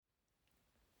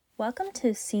Welcome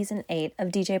to Season 8 of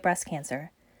DJ Breast Cancer.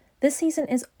 This season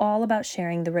is all about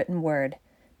sharing the written word.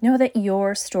 Know that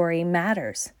your story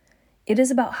matters. It is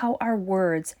about how our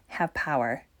words have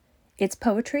power. It's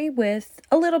poetry with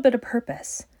a little bit of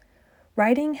purpose.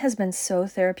 Writing has been so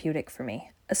therapeutic for me,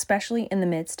 especially in the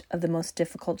midst of the most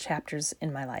difficult chapters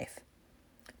in my life.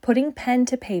 Putting pen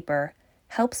to paper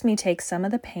helps me take some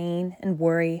of the pain and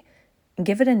worry and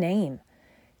give it a name.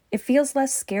 It feels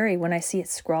less scary when I see it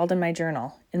scrawled in my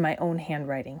journal, in my own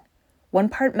handwriting. One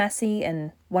part messy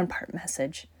and one part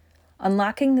message.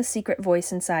 Unlocking the secret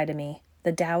voice inside of me,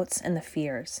 the doubts and the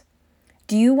fears.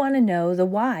 Do you want to know the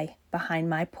why behind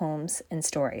my poems and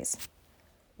stories?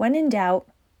 When in doubt,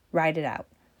 write it out.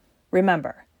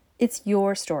 Remember, it's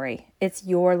your story. It's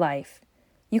your life.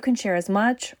 You can share as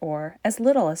much or as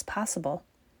little as possible.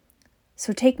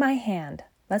 So take my hand.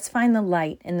 Let's find the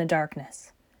light in the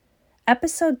darkness.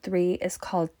 Episode 3 is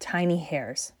called Tiny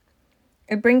Hairs.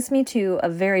 It brings me to a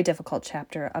very difficult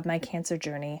chapter of my cancer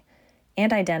journey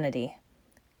and identity,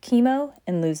 chemo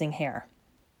and losing hair.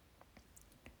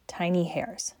 Tiny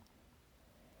hairs.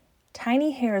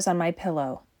 Tiny hairs on my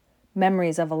pillow,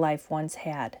 memories of a life once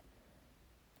had.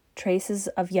 Traces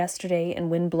of yesterday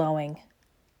and wind blowing,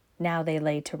 now they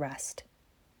lay to rest.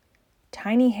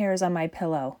 Tiny hairs on my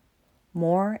pillow,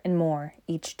 more and more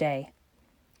each day.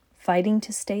 Fighting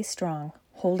to stay strong,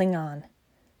 holding on,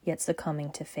 yet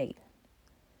succumbing to fate.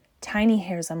 Tiny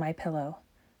hairs on my pillow,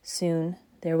 soon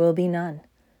there will be none.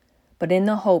 But in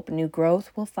the hope new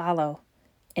growth will follow,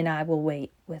 and I will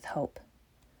wait with hope.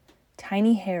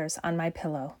 Tiny hairs on my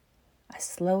pillow, I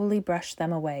slowly brush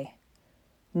them away,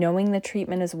 knowing the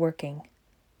treatment is working,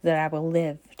 that I will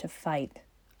live to fight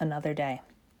another day.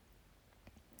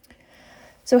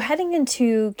 So heading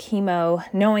into chemo,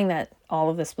 knowing that all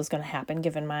of this was going to happen,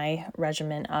 given my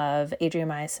regimen of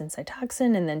adriamycin,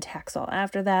 Cytoxan, and then Taxol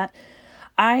after that,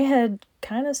 I had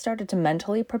kind of started to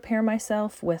mentally prepare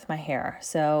myself with my hair.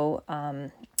 So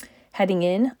heading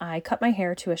in, I cut my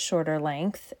hair to a shorter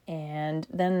length, and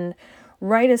then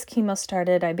right as chemo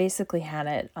started, I basically had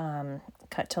it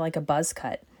cut to like a buzz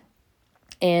cut.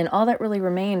 And all that really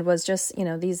remained was just,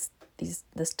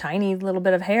 this tiny little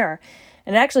bit of hair.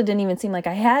 And it actually didn't even seem like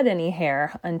I had any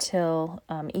hair until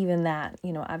even that,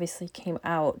 obviously came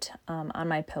out on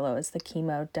my pillow as the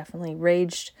chemo definitely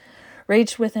raged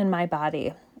within my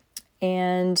body.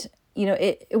 And,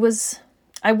 it was,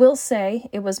 I will say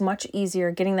it was much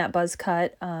easier getting that buzz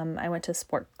cut. I went to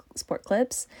Sport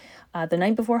Clips the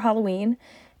night before Halloween,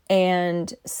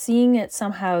 and seeing it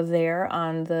somehow there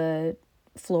on the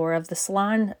floor of the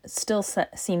salon still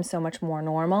seems so much more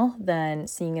normal than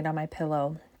seeing it on my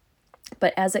pillow.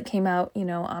 But as it came out,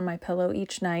 on my pillow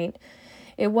each night,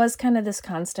 it was kind of this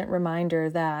constant reminder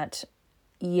that,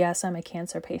 yes, I'm a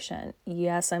cancer patient.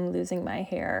 Yes, I'm losing my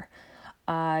hair.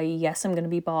 Yes, I'm going to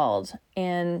be bald.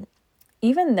 And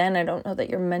even then, I don't know that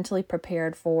you're mentally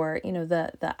prepared for,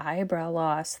 the eyebrow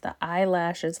loss, the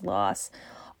eyelashes loss,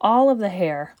 all the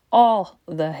hair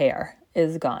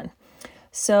is gone.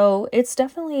 So it's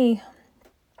definitely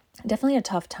a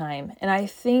tough time. And I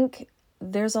think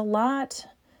there's a lot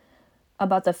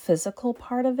about the physical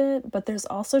part of it, but there's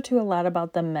also a lot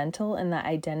about the mental and the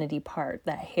identity part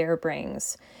that hair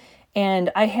brings.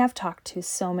 And I have talked to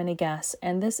so many guests,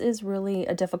 and this is really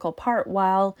a difficult part.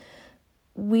 While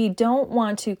we don't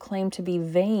want to claim to be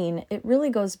vain, it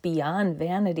really goes beyond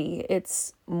vanity.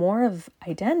 It's more of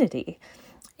identity.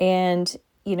 And,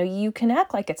 you can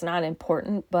act like it's not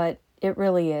important, but it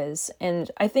really is. And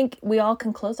I think we all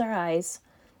can close our eyes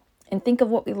and think of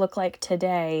what we look like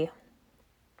today.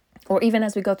 Or even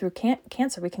as we go through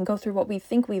cancer, we can go through what we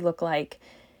think we look like.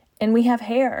 And we have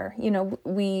hair,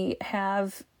 we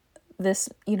have this,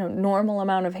 normal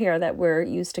amount of hair that we're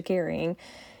used to carrying.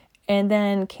 And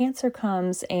then cancer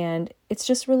comes, and it's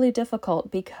just really difficult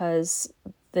because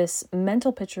this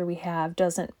mental picture we have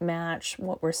doesn't match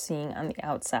what we're seeing on the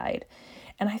outside.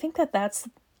 And I think that's,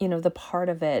 the part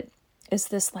of it is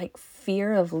this like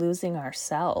fear of losing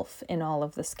ourself in all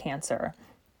of this cancer.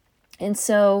 And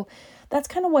so that's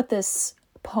kind of what this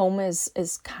poem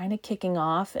is kind of kicking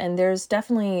off. And there's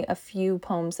definitely a few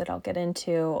poems that I'll get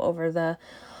into over the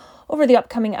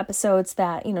upcoming episodes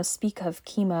that, speak of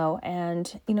chemo.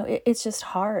 And, it's just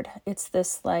hard. It's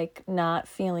this like not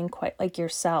feeling quite like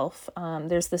yourself.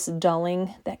 There's this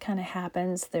dulling that kind of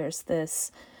happens. There's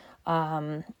this,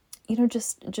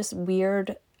 just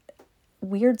weird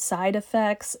side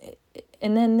effects.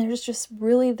 And then there's just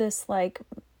really this like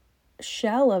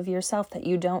shell of yourself that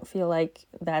you don't feel like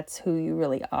that's who you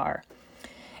really are.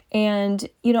 And,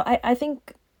 I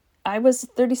think I was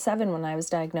 37 when I was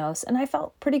diagnosed, and I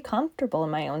felt pretty comfortable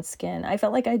in my own skin. I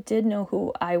felt like I did know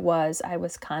who I was. I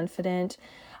was confident.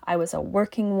 I was a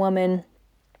working woman.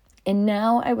 And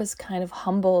now I was kind of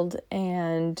humbled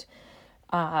and,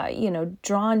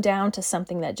 drawn down to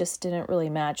something that just didn't really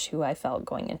match who I felt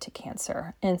going into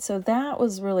cancer. And so that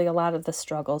was really a lot of the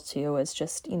struggle too, is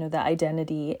just, the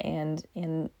identity and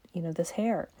this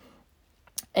hair.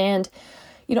 And,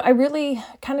 I really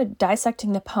kind of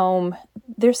dissecting the poem,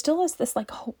 there still is this like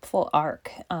hopeful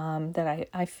arc that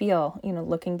I feel,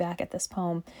 looking back at this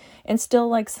poem, and still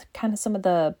like kind of some of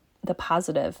the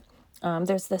positive.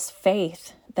 There's this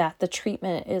faith that the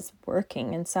treatment is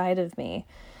working inside of me.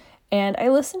 And I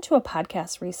listened to a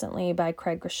podcast recently by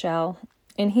Craig Groeschel,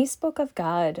 and he spoke of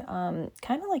God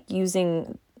kind of like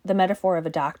using the metaphor of a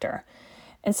doctor.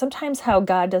 And sometimes how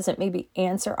God doesn't maybe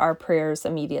answer our prayers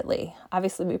immediately.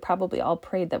 Obviously, we probably all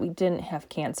prayed that we didn't have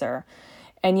cancer,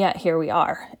 and yet here we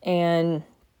are. And,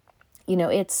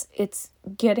 it's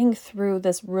getting through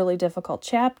this really difficult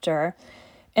chapter.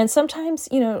 And sometimes,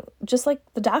 just like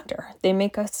the doctor, they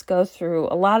make us go through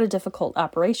a lot of difficult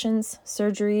operations,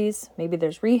 surgeries, maybe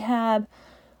there's rehab,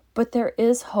 but there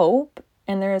is hope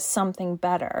and there is something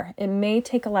better. It may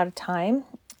take a lot of time.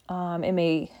 It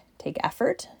may take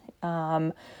effort.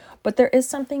 But there is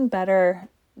something better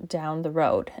down the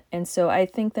road. And so I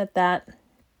think that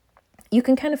you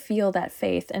can kind of feel that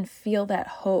faith and feel that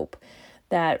hope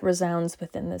that resounds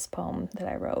within this poem that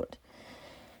I wrote.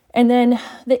 And then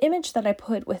the image that I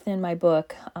put within my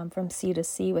book, From Sea to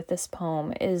Sea with this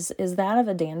poem is that of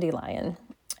a dandelion.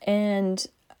 And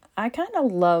I kind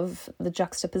of love the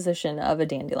juxtaposition of a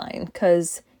dandelion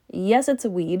because yes, it's a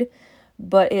weed,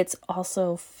 but it's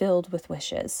also filled with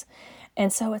wishes.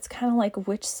 And so it's kind of like,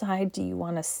 which side do you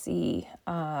want to see?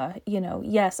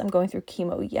 Yes, I'm going through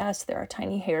chemo. Yes, there are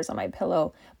tiny hairs on my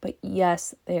pillow, but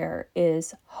yes, there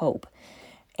is hope.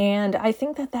 And I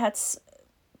think that that's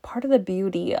part of the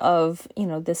beauty of,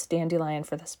 this dandelion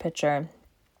for this picture.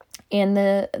 And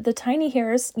the tiny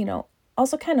hairs,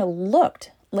 also kind of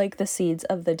looked like the seeds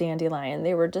of the dandelion.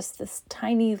 They were just this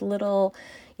tiny little,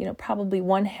 probably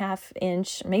 1/2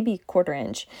 inch, maybe 1/4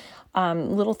 inch,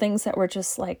 little things that were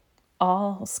just like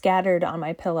all scattered on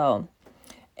my pillow.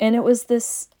 And it was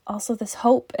this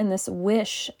hope and this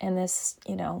wish and this,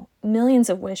 millions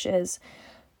of wishes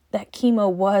that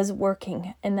chemo was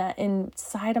working and that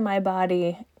inside of my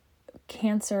body,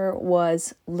 cancer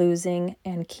was losing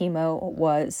and chemo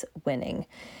was winning.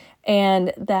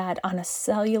 And that on a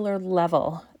cellular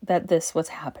level that this was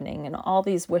happening and all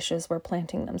these wishes were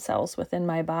planting themselves within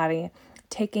my body,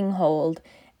 taking hold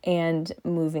and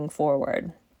moving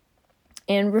forward.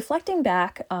 And reflecting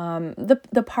back,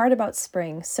 the part about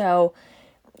spring, so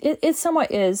it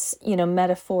somewhat is,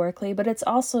 metaphorically, but it's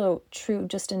also true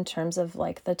just in terms of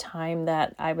like the time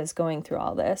that I was going through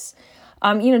all this.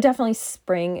 Definitely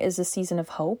spring is a season of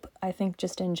hope, I think,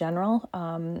 just in general,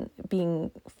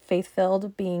 being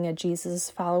faith-filled, being a Jesus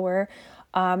follower.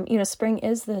 Spring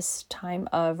is this time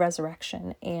of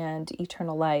resurrection and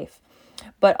eternal life.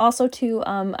 But also, too,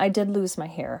 I did lose my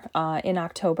hair in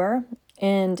October,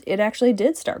 and it actually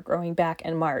did start growing back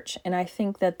in March. And I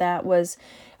think that was,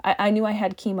 I knew I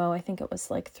had chemo, I think it was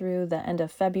like through the end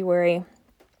of February.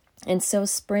 And so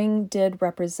spring did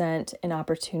represent an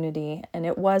opportunity, and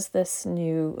it was this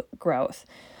new growth.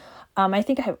 I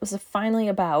think it was finally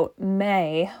about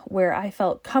May where I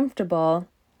felt comfortable,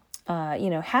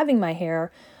 having my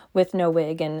hair with no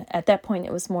wig. And at that point,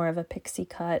 it was more of a pixie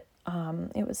cut.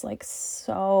 It was like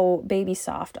so baby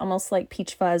soft, almost like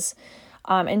peach fuzz,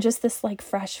 and just this like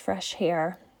fresh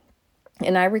hair.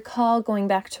 And I recall going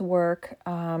back to work,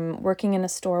 working in a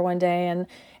store one day,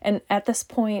 and at this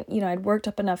point, I'd worked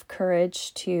up enough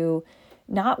courage to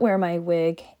not wear my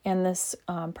wig, and this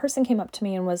person came up to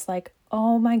me and was like,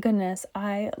 "Oh my goodness,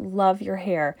 I love your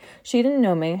hair." She didn't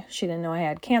know me. She didn't know I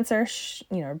had cancer,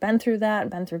 been through that,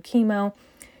 been through chemo.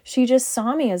 She just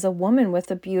saw me as a woman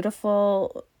with a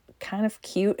beautiful, kind of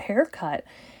cute haircut.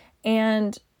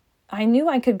 And I knew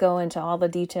I could go into all the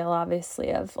detail,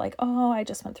 obviously, of like, oh, I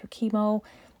just went through chemo.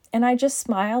 And I just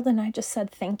smiled and I just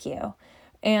said, thank you.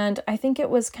 And I think it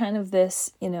was kind of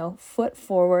this, foot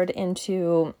forward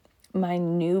into my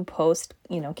new post,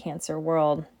 cancer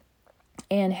world,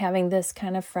 and having this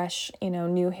kind of fresh,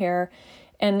 new hair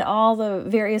and all the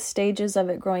various stages of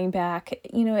it growing back.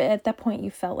 At that point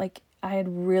you felt like I had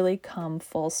really come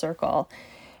full circle,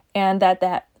 and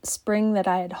that spring that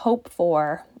I had hoped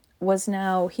for was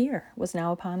now here, was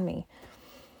now upon me.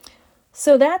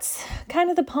 So that's kind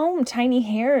of the poem, Tiny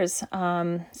Hairs.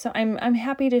 So I'm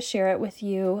happy to share it with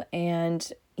you.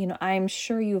 And, I'm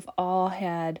sure you've all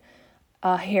had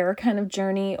a hair kind of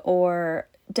journey, or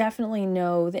definitely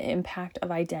know the impact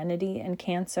of identity and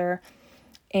cancer.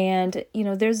 And,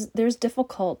 there's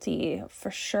difficulty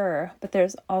for sure, but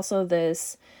there's also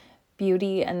this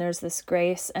beauty and there's this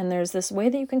grace and there's this way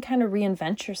that you can kind of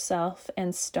reinvent yourself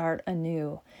and start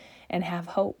anew and have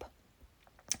hope.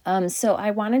 So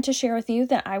I wanted to share with you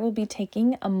that I will be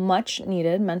taking a much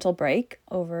needed mental break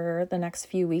over the next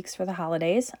few weeks for the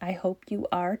holidays. I hope you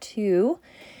are too.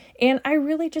 And I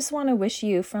really just want to wish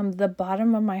you from the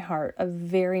bottom of my heart a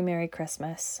very Merry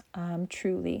Christmas.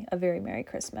 Truly a very Merry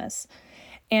Christmas.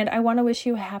 And I want to wish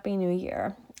you a Happy New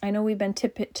Year. I know we've been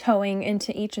tiptoeing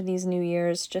into each of these New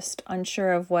Years, just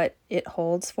unsure of what it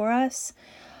holds for us.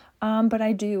 But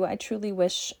I truly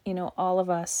wish, all of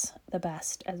us the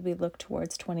best as we look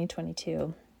towards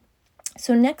 2022.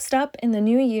 So next up in the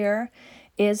new year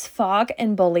is Fog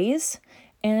and Bullies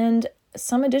and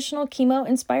some additional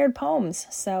chemo-inspired poems.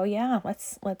 So yeah,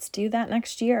 let's do that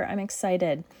next year. I'm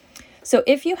excited. So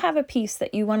if you have a piece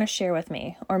that you want to share with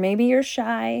me, or maybe you're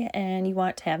shy and you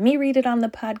want to have me read it on the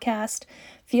podcast,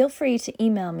 feel free to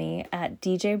email me at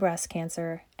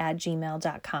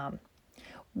djbreastcancer@gmail.com.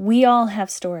 We all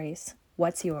have stories.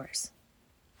 What's yours?